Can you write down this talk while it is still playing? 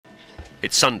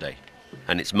It's Sunday,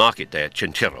 and it's market day at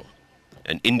Chinchero,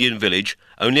 an Indian village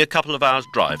only a couple of hours'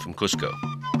 drive from Cusco.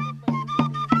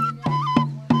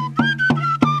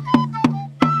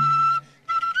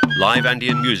 Live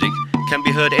Andean music can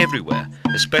be heard everywhere,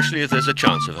 especially if there's a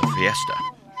chance of a fiesta.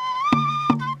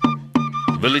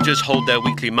 Villagers hold their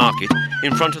weekly market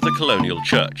in front of the colonial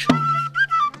church.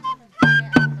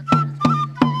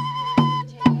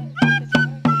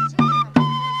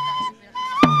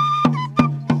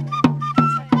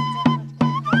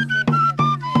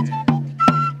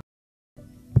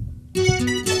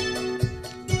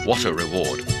 What a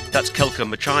reward. That's Kelka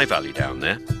Machai Valley down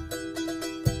there.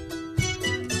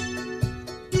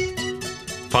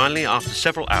 Finally, after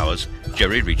several hours,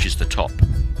 Jerry reaches the top.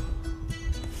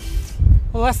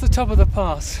 Well, that's the top of the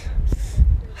pass.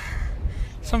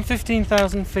 Some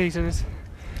 15,000 feet, and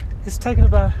it's taken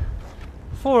about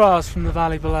 4 hours from the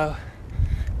valley below.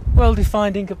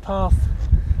 Well-defined Inca path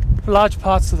for large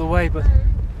parts of the way, but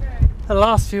the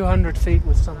last few hundred feet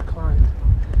was some climb.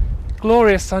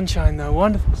 Glorious sunshine though,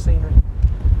 wonderful scenery.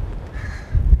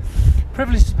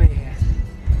 Privileged to be here.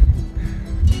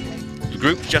 The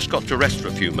group's just got to rest for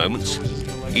a few moments,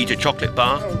 eat a chocolate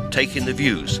bar, take in the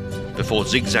views, before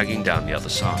zigzagging down the other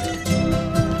side.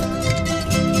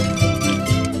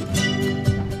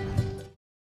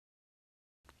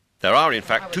 There are in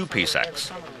fact two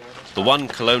Pisaks. The one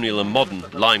colonial and modern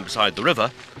lying beside the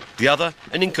river, the other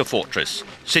an Inca fortress,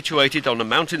 situated on a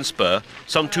mountain spur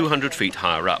some 200 feet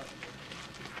higher up.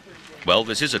 Well,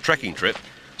 this is a trekking trip,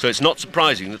 so it's not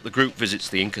surprising that the group visits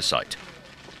the Inca site.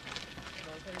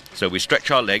 So we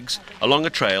stretch our legs along a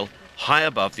trail high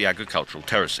above the agricultural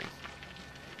terracing.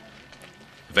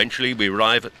 Eventually we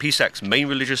arrive at Pisak's main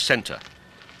religious centre,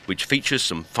 which features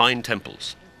some fine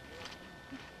temples.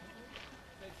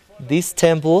 These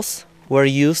temples were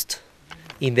used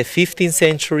in the 15th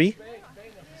century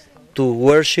to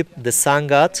worship the sun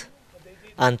god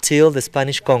until the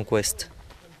Spanish conquest.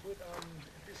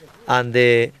 And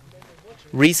the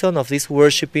reason of this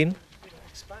worshipping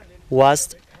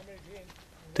was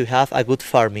to have a good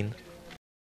farming.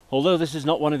 Although this is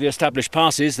not one of the established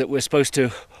passes that we're supposed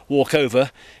to walk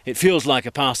over, it feels like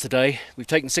a pass today. We've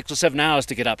taken 6 or 7 hours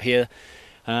to get up here,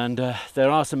 and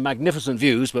there are some magnificent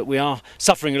views, but we are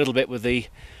suffering a little bit with the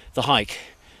hike.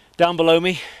 Down below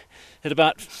me, at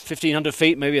about 1,500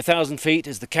 feet, maybe 1,000 feet,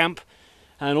 is the camp,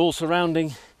 and all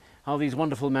surrounding are these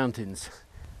wonderful mountains.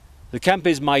 The camp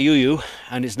is Mayuyu,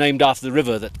 and it's named after the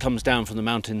river that comes down from the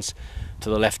mountains to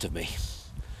the left of me.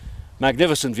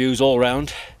 Magnificent views all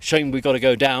round. Shame we've got to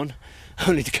go down,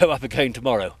 only to go up again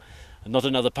tomorrow. And not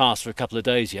another pass for a couple of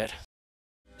days yet.